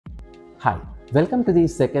Hi, welcome to the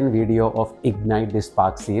second video of Ignite the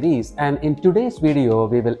Spark series, and in today's video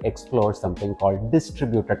we will explore something called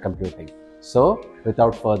distributed computing. So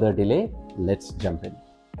without further delay, let's jump in.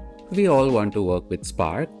 We all want to work with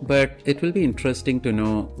Spark, but it will be interesting to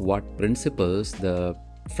know what principles the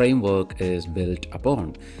framework is built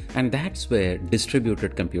upon, and that's where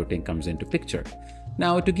distributed computing comes into picture.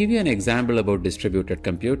 Now, to give you an example about distributed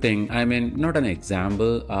computing, not an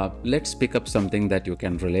example, let's pick up something that you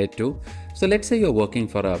can relate to. So let's say you're working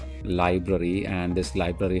for a library and this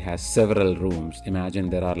library has several rooms. Imagine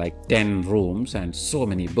there are like 10 rooms and so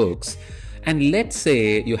many books. And let's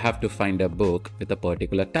say you have to find a book with a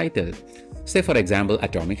particular title. Say, for example,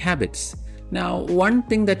 Atomic Habits. Now, one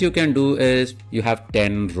thing that you can do is you have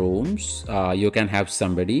 10 rooms. You can have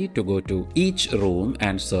somebody to go to each room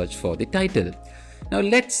and search for the title. Now,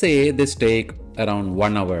 let's say this take around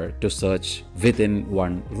 1 hour to search within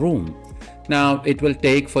one room. Now, it will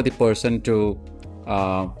take for the person to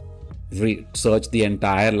search the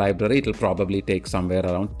entire library. It will probably take somewhere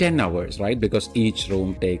around 10 hours, right? Because each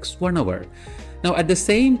room takes 1 hour. Now, at the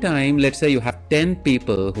same time, let's say you have 10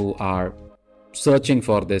 people who are searching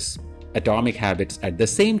for this Atomic Habits at the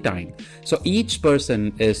same time. So each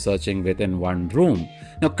person is searching within one room.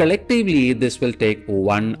 Now, collectively, this will take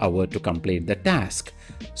 1 hour to complete the task.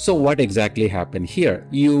 So what exactly happened here?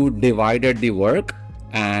 You divided the work,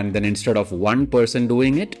 and then instead of one person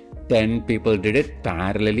doing it, 10 people did it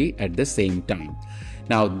parallelly at the same time.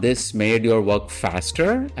 Now, this made your work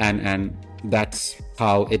faster, and that's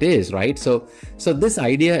how it is, right? So this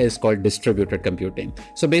idea is called distributed computing.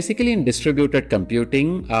 So basically in distributed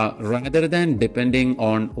computing, rather than depending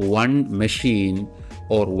on one machine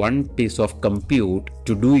or one piece of compute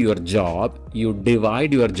to do your job, you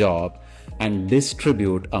divide your job and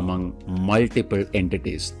distribute among multiple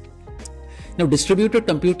entities. Now, distributed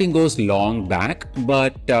computing goes long back,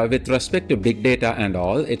 but with respect to big data and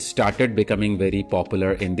all, it started becoming very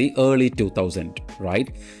popular in the early 2000s,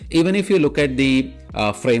 right? Even if you look at the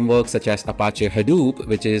frameworks such as Apache Hadoop,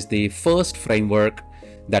 which is the first framework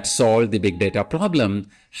that solved the big data problem,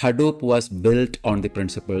 Hadoop was built on the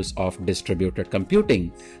principles of distributed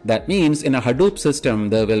computing. That means in a Hadoop system,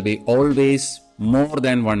 there will be always more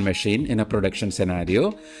than one machine in a production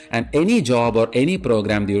scenario, and any job or any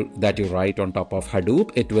program that you write on top of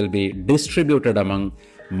Hadoop, it will be distributed among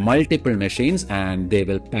multiple machines and they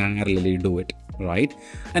will parallelly do it, right?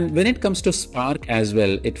 And when it comes to Spark as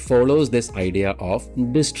well, it follows this idea of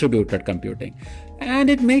distributed computing.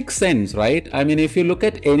 And it makes sense, right? I mean, if you look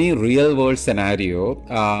at any real world scenario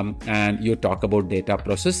and you talk about data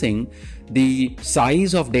processing, the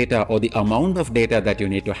size of data or the amount of data that you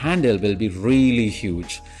need to handle will be really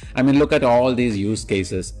huge. I mean, look at all these use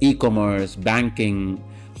cases: e-commerce, banking,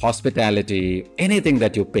 hospitality, anything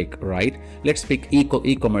that you pick, right? Let's pick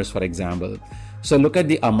e-commerce, for example. So look at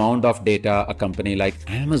the amount of data a company like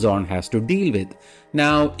Amazon has to deal with.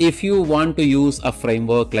 Now, if you want to use a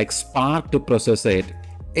framework like Spark to process it,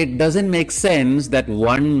 it doesn't make sense that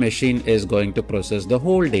one machine is going to process the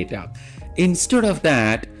whole data. Instead of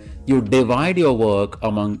that, you divide your work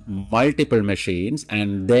among multiple machines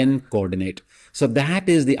and then coordinate. So that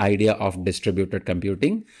is the idea of distributed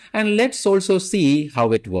computing. And let's also see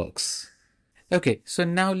how it works. Okay, so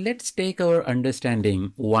now let's take our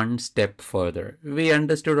understanding one step further. We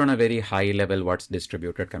understood on a very high level what's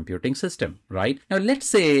distributed computing system, right? Now let's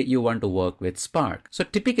say you want to work with Spark. So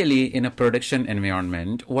typically in a production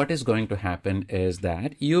environment, what is going to happen is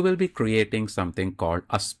that you will be creating something called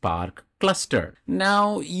a Spark cluster.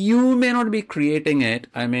 Now you may not be creating it.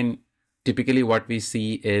 Typically what we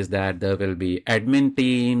see is that there will be admin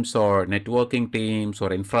teams or networking teams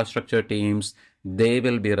or infrastructure teams. They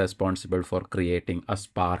will be responsible for creating a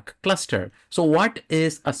Spark cluster. So what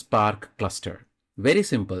is a Spark cluster? Very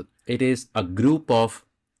simple. It is a group of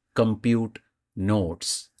compute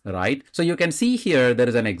nodes, right? So you can see here, there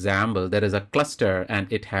is an example. There is a cluster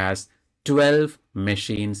and it has 12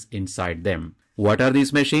 machines inside them. What are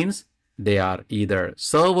these machines? They are either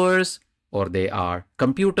servers, or they are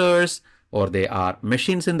computers, or they are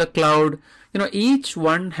machines in the cloud. Each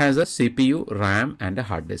one has a CPU, RAM, and a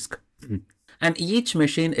hard disk. And each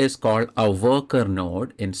machine is called a worker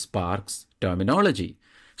node in Spark's terminology.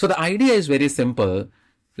 So the idea is very simple.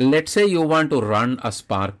 Let's say you want to run a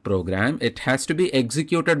Spark program. It has to be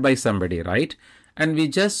executed by somebody, right? And we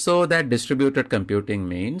just saw that distributed computing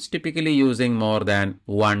means typically using more than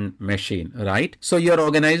one machine, right? So your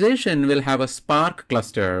organization will have a Spark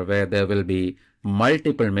cluster where there will be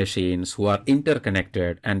multiple machines who are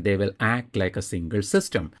interconnected and they will act like a single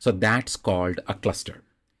system. So that's called a cluster,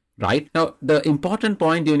 right? Now, the important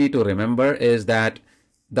point you need to remember is that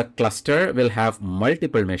the cluster will have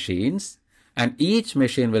multiple machines, and each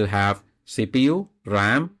machine will have CPU,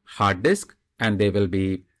 RAM, hard disk, and they will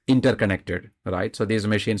be interconnected, right? So these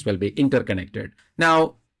machines will be interconnected.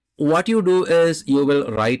 Now, what you do is you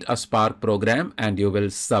will write a Spark program and you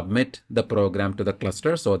will submit the program to the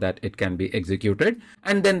cluster so that it can be executed,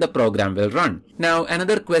 and then the program will run. Now,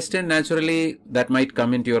 another question naturally that might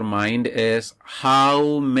come into your mind is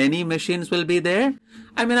how many machines will be there?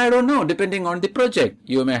 I mean, I don't know, depending on the project.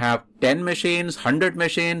 You may have 10 machines, 100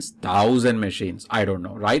 machines, 1,000 machines. I don't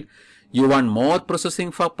know, right? You want more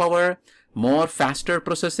processing for power, more faster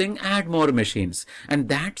processing, add more machines. And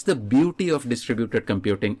that's the beauty of distributed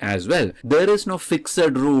computing as well. There is no fixed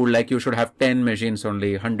rule like you should have 10 machines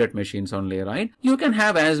only, 100 machines only, right? You can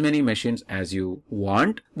have as many machines as you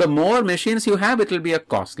want. The more machines you have, it will be a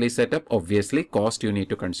costly setup. Obviously, cost you need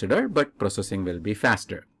to consider, but processing will be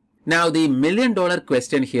faster. Now, the million-dollar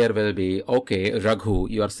question here will be, okay, Raghu,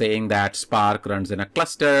 you are saying that Spark runs in a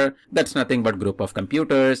cluster. That's nothing but group of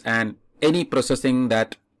computers, and any processing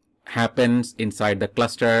that happens inside the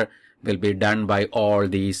cluster will be done by all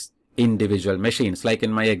these individual machines. Like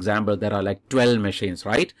in my example, there are like 12 machines,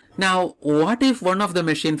 right? Now, what if one of the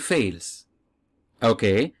machine fails?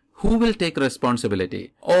 Okay, who will take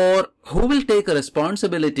responsibility? Or who will take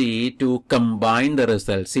responsibility to combine the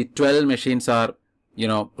results? See, 12 machines are,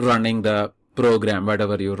 running the program,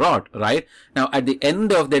 whatever you wrote, right? Now, at the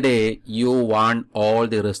end of the day, you want all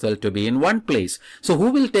the result to be in one place. So who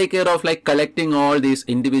will take care of like collecting all these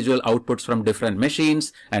individual outputs from different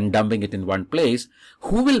machines and dumping it in one place?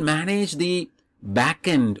 Who will manage the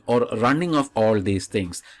backend or running of all these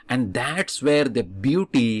things? And that's where the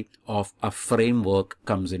beauty of a framework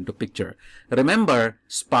comes into picture. Remember,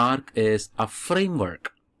 Spark is a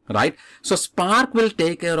framework. Right? So Spark will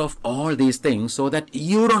take care of all these things so that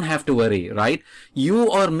you don't have to worry, right?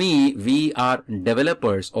 You or me, we are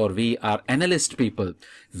developers or we are analyst people.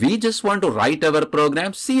 We just want to write our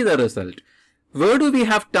program, see the result. Where do we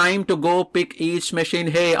have time to go pick each machine?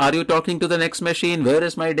 Hey, are you talking to the next machine? Where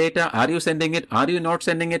is my data? Are you sending it? Are you not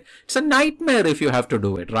sending it? It's a nightmare if you have to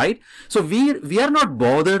do it, right? So we are not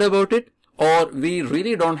bothered about it. Or we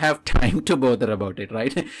really don't have time to bother about it,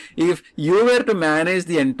 right? If you were to manage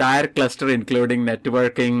the entire cluster, including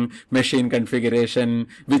networking, machine configuration,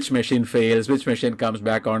 which machine fails, which machine comes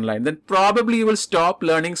back online, then probably you will stop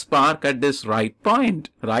learning Spark at this right point,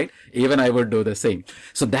 right? Even I would do the same.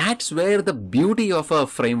 So that's where the beauty of a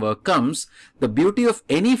framework comes. The beauty of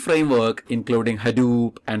any framework, including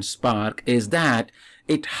Hadoop and Spark, is that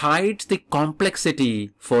it hides the complexity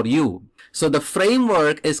for you. So the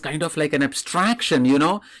framework is kind of like an abstraction,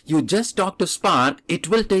 you just talk to Spark, it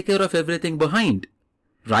will take care of everything behind,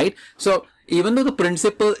 right? So even though the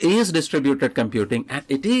principle is distributed computing, and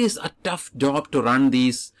it is a tough job to run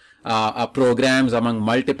these programs among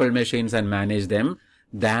multiple machines and manage them,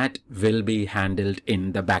 that will be handled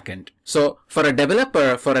in the backend. So for a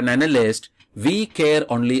developer, for an analyst, we care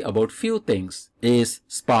only about few things. Is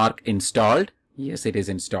Spark installed? Yes, it is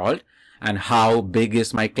installed. And how big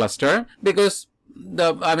is my cluster? Because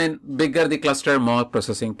bigger the cluster, more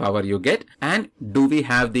processing power you get. And do we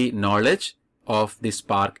have the knowledge of the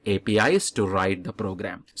Spark APIs to write the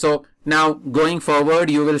program? So now going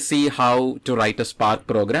forward, you will see how to write a Spark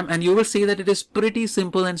program, and you will see that it is pretty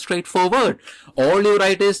simple and straightforward. All you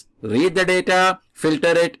write is read the data,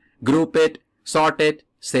 filter it, group it, sort it,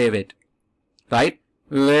 save it, right?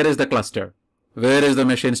 Where is the cluster? Where is the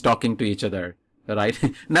machines talking to each other? Right?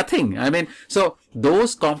 Nothing. So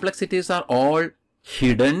those complexities are all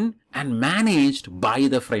hidden and managed by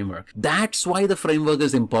the framework. That's why the framework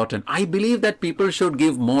is important. I believe that people should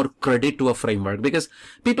give more credit to a framework, because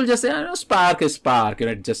people just say, Spark is Spark.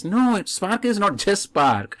 Spark is not just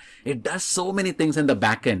Spark. It does so many things in the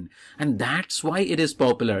backend. And that's why it is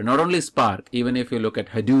popular. Not only Spark, even if you look at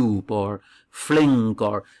Hadoop or Flink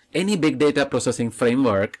or any big data processing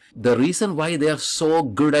framework, the reason why they are so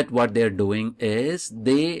good at what they're doing is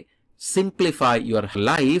they simplify your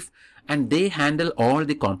life and they handle all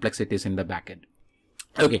the complexities in the backend.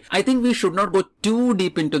 Okay, I think we should not go too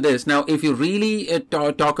deep into this. Now, if you really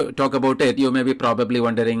talk about it, you may be probably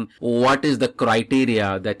wondering what is the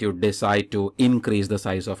criteria that you decide to increase the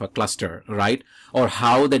size of a cluster, right? Or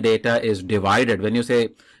how the data is divided. When you say,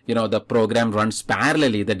 the program runs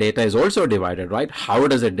parallelly, the data is also divided, right? How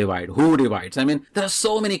does it divide? Who divides? There are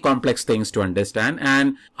so many complex things to understand.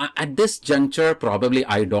 And at this juncture, probably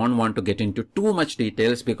I don't want to get into too much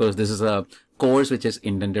details, because this is a course which is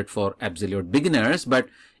intended for absolute beginners. But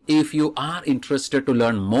if you are interested to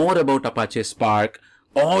learn more about Apache Spark,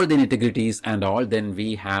 all the nitty-gritties and all, then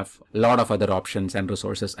we have a lot of other options and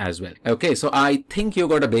resources as well. Okay, so I think you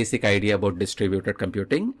got a basic idea about distributed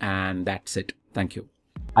computing, and that's it. Thank you.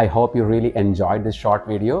 I hope you really enjoyed this short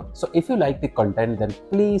video. So if you like the content, then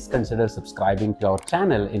please consider subscribing to our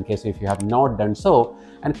channel in case if you have not done so,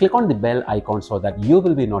 and click on the bell icon so that you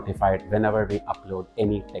will be notified whenever we upload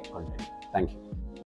any tech content. Thank you.